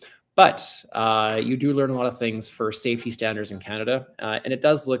to do. But you do learn a lot of things for safety standards in Canada. And it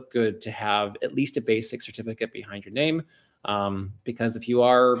does look good to have at least a basic certificate behind your name. Because if you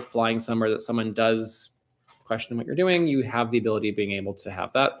are flying somewhere that someone does question what you're doing, you have the ability of being able to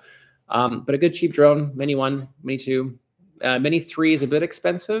have that. But a good cheap drone, Mini 1, Mini 2. Mini 3 is a bit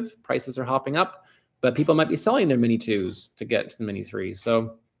expensive. Prices are hopping up, but people might be selling their Mini 2s to get to the Mini 3.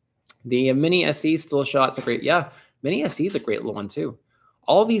 So the Mini SE still shot's a great, Mini SE is a great little one too.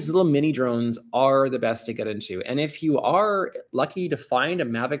 All these little mini drones are the best to get into. And if you are lucky to find a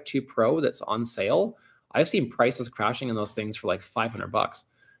Mavic 2 Pro that's on sale, I've seen prices crashing in those things for like $500.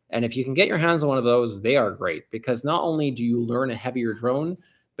 And if you can get your hands on one of those, they are great because not only do you learn a heavier drone,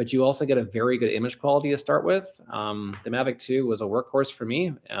 but you also get a very good image quality to start with. The Mavic 2 was a workhorse for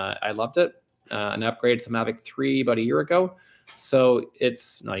me. I loved it. An upgrade to the Mavic 3 about a year ago. So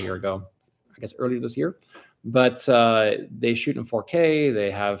it's not a year ago, I guess earlier this year. But they shoot in 4K. They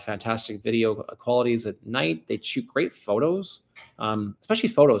have fantastic video qualities at night. They shoot great photos, especially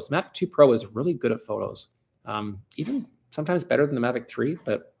photos. The Mavic 2 Pro is really good at photos, even sometimes better than the Mavic 3,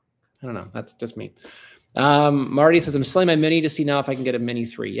 but I don't know. That's just me. Marty says, I'm selling my Mini to see now if I can get a Mini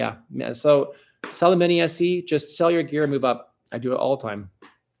 3. Yeah. So sell the Mini SE, just sell your gear and move up. I do it all the time.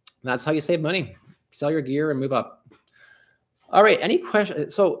 That's how you save money. Sell your gear and move up. All right. Any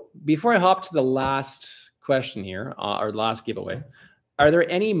questions? So before I hop to the last question here, or last giveaway, are there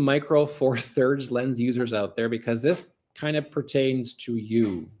any Micro Four Thirds lens users out there? Because this kind of pertains to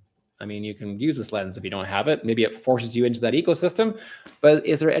you. I mean, you can use this lens if you don't have it. Maybe it forces you into that ecosystem. But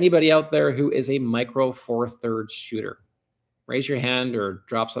is there anybody out there who is a Micro Four Thirds shooter? Raise your hand or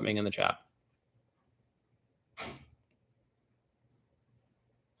drop something in the chat.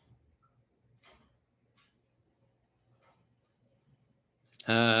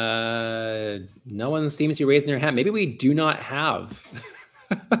 No one seems to be raising their hand. Maybe we do not have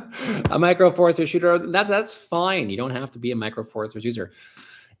a Micro Four Thirds shooter. That's fine. You don't have to be a Micro Four Thirds user.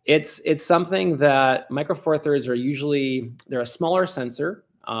 It's something that Micro Four Thirds are usually, they're a smaller sensor,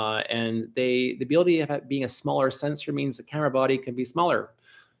 and the ability of being a smaller sensor means the camera body can be smaller.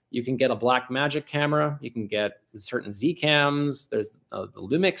 You can get a Blackmagic camera. You can get certain Z cams. There's the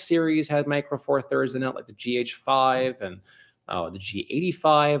Lumix series had Micro Four Thirds in it, like the GH5 and the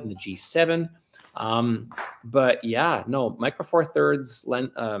G85 and the G7. But yeah, no, Micro Four Thirds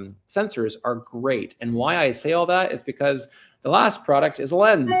sensors are great. And why I say all that is because the last product is a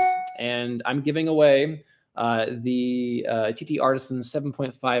lens, and I'm giving away the TTArtisans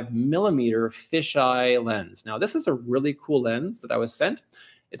 7.5 millimeter fisheye lens. Now, this is a really cool lens that I was sent.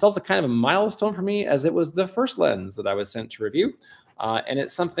 It's also kind of a milestone for me, as it was the first lens that I was sent to review. And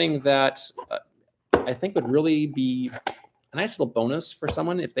it's something that I think would really be a nice little bonus for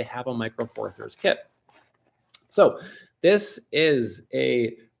someone if they have a Micro Four Thirds kit. So this is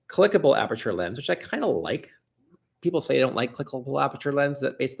a clickable aperture lens, which I kind of like. People say I don't like clickable aperture lens.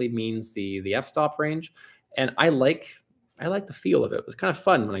 That basically means the f-stop range. And I like the feel of it. It was kind of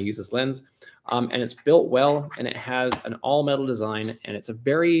fun when I use this lens. And it's built well, and it has an all-metal design, and it's a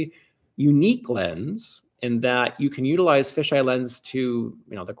very unique lens in that you can utilize fisheye lens to,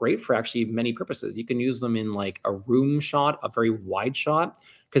 they're great for actually many purposes. You can use them in like a room shot, a very wide shot,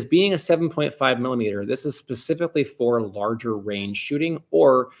 because being a 7.5 millimeter, this is specifically for larger range shooting,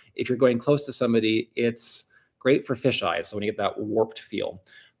 or if you're going close to somebody, it's great for fisheye. So when you get that warped feel.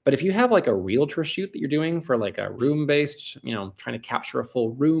 But if you have like a realtor shoot that you're doing for like a room-based, trying to capture a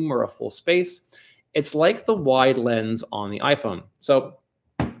full room or a full space, it's like the wide lens on the iPhone. So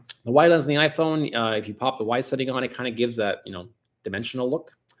the wide lens on the iPhone, if you pop the wide setting on, it kind of gives that, dimensional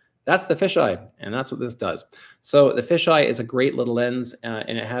look. That's the fisheye, and that's what this does. So the fisheye is a great little lens,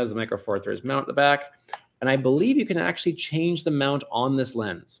 and it has a Micro Four Thirds mount at the back. And I believe you can actually change the mount on this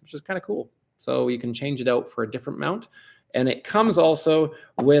lens, which is kind of cool. So you can change it out for a different mount. And it comes also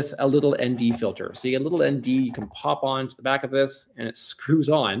with a little ND filter. So you get a little ND you can pop onto the back of this, and it screws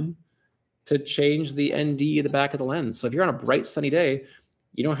on to change the ND at the back of the lens. So if you're on a bright sunny day,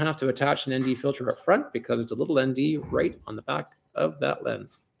 you don't have to attach an ND filter up front because it's a little ND right on the back of that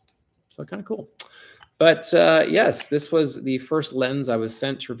lens. So kind of cool. But yes, this was the first lens I was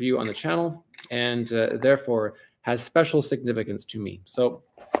sent to review on the channel, and therefore has special significance to me. So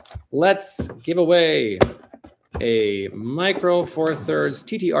let's give away a Micro Four Thirds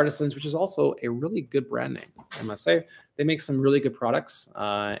TTArtisans, which is also a really good brand name, I must say. They make some really good products,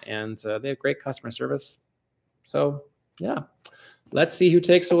 and they have great customer service. So yeah, let's see who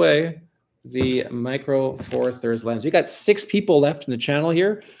takes away the Micro Four Thirds lens. We got 6 people left in the channel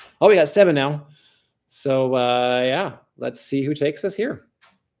here. Oh, we got 7 now. So yeah, let's see who takes us here.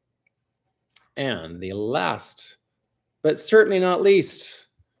 And the last, but certainly not least,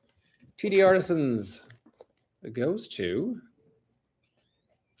 TTArtisans goes to,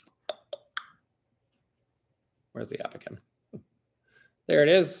 where's the app again? There it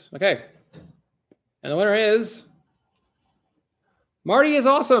is. Okay. And the winner is Marty is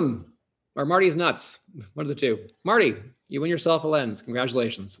awesome, or Marty is nuts. One of the two. Marty, you win yourself a lens.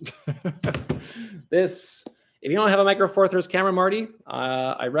 Congratulations. This, if you don't have a Micro Four Thirds camera, Marty,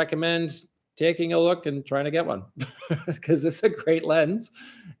 I recommend taking a look and trying to get one because it's a great lens.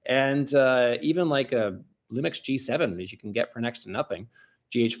 And even like a Lumix G7, which you can get for next to nothing,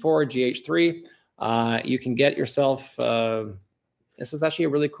 GH4, GH3, you can get yourself, this is actually a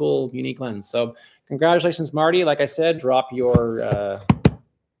really cool, unique lens. So congratulations, Marty. Like I said, drop your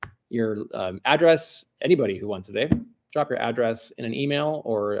address, anybody who wants today, drop your address in an email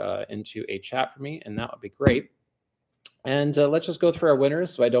or into a chat for me, and that would be great. And let's just go through our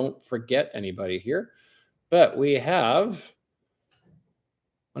winners so I don't forget anybody here. But we have,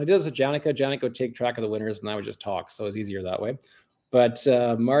 when I did this with Janica, Janica would take track of the winners and I would just talk, so it's easier that way. But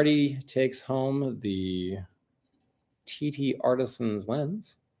Marty takes home the TTArtisans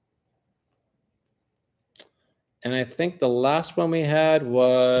lens. And I think the last one we had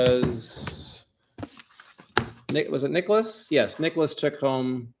was it Nicholas? Yes, Nicholas took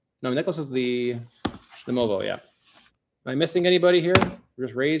home. No, Nicholas is the Movo, yeah. Am I missing anybody here?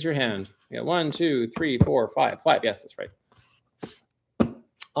 Just raise your hand. Yeah, 1, 2, 3, 4, 5. 5. Yes, that's right.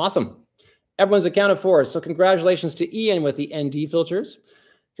 Awesome. Everyone's accounted for. So congratulations to Ian with the ND filters.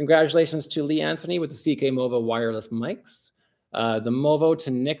 Congratulations to Lee Anthony with the CKMova wireless mics. The Movo to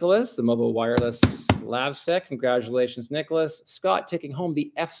Nicholas, the Movo wireless lab set. Congratulations, Nicholas. Scott taking home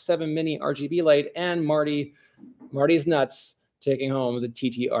the F7 Mini RGB light, and Marty's nuts taking home the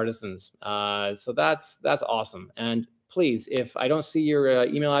TTArtisans. So that's awesome. And please, if I don't see your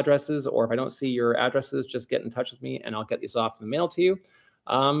email addresses or if I don't see your addresses, just get in touch with me and I'll get these off in the mail to you.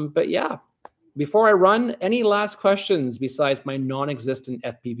 But yeah, before I run, any last questions besides my non-existent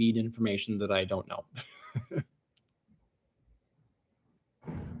FPV information that I don't know?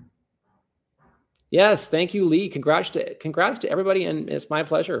 Yes, thank you, Lee. Congrats to everybody, and it's my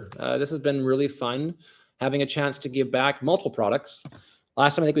pleasure. This has been really fun, having a chance to give back multiple products.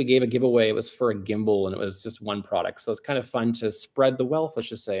 Last time I think we gave a giveaway, it was for a gimbal, and it was just one product. So it's kind of fun to spread the wealth, let's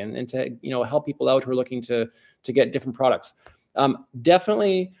just say, and to help people out who are looking to get different products.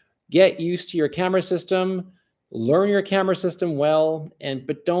 Definitely get used to your camera system, learn your camera system well,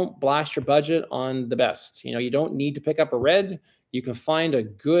 but don't blast your budget on the best. You don't need to pick up a Red. You can find a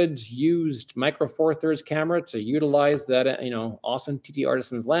good used Micro Four Thirds camera to utilize that, awesome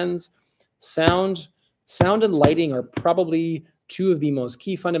TTArtisans lens. Sound and lighting are probably 2 of the most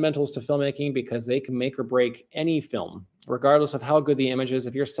key fundamentals to filmmaking because they can make or break any film, regardless of how good the image is.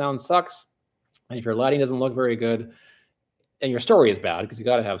 If your sound sucks, and if your lighting doesn't look very good, and your story is bad, because you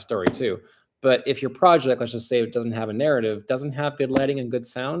got to have story too. But if your project, let's just say it doesn't have a narrative, doesn't have good lighting and good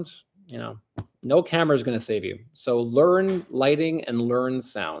sound, no camera is going to save you. So learn lighting and learn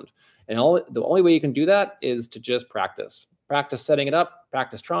sound. And the only way you can do that is to just practice. Practice setting it up,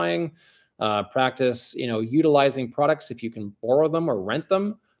 practice trying, practice, utilizing products if you can borrow them or rent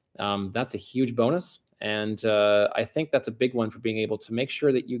them. That's a huge bonus. And I think that's a big one for being able to make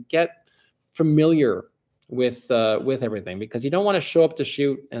sure that you get familiar with everything, because you don't want to show up to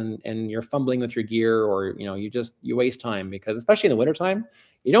shoot and you're fumbling with your gear, or you waste time, because especially in the wintertime,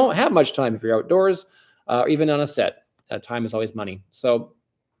 you don't have much time if you're outdoors, or even on a set. Time is always money. So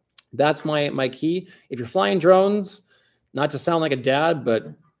that's my key. If you're flying drones, not to sound like a dad,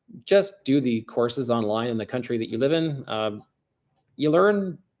 but just do the courses online in the country that you live in. You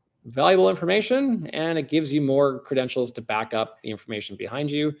learn valuable information, and it gives you more credentials to back up the information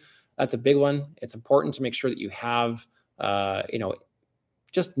behind you. That's a big one. It's important to make sure that you have,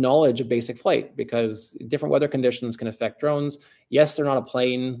 just knowledge of basic flight, because different weather conditions can affect drones. Yes, they're not a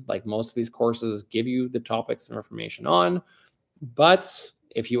plane like most of these courses give you the topics and information on, but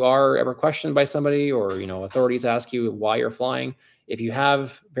if you are ever questioned by somebody, or authorities ask you why you're flying, if you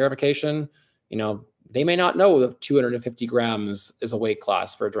have verification, they may not know that 250 grams is a weight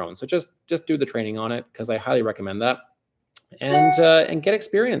class for a drone. So just do the training on it, because I highly recommend that, and get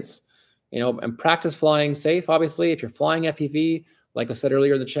experience, and practice flying safe. Obviously, if you're flying FPV, like I said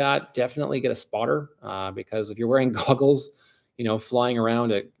earlier in the chat, definitely get a spotter, because if you're wearing goggles, flying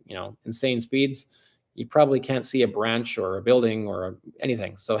around at, insane speeds, you probably can't see a branch or a building or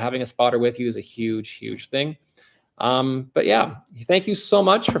anything. So having a spotter with you is a huge, huge thing. But yeah, thank you so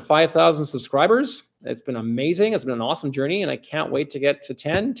much for 5,000 subscribers. It's been amazing. It's been an awesome journey, and I can't wait to get to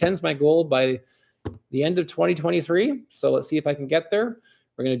 10. 10's my goal by the end of 2023. So let's see if I can get there.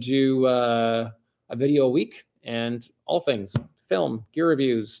 We're going to do a video a week, and all things film, gear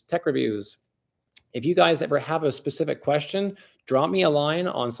reviews, tech reviews. If you guys ever have a specific question, drop me a line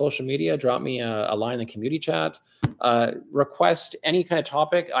on social media, drop me a line in the community chat, request any kind of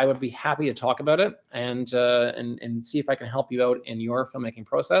topic. I would be happy to talk about it and see if I can help you out in your filmmaking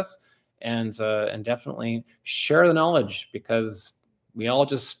process, and definitely share the knowledge, because we all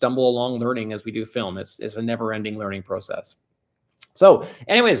just stumble along learning as we do film. It's a never-ending learning process. So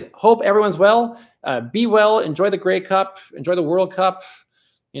anyways, hope everyone's well. Be well, enjoy the Grey Cup, enjoy the World Cup.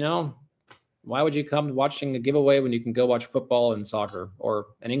 Why would you come watching a giveaway when you can go watch football and soccer? Or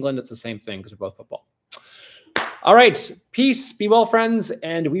in England, it's the same thing, because they're both football. All right, peace, be well, friends,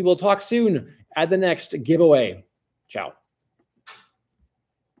 and we will talk soon at the next giveaway. Ciao.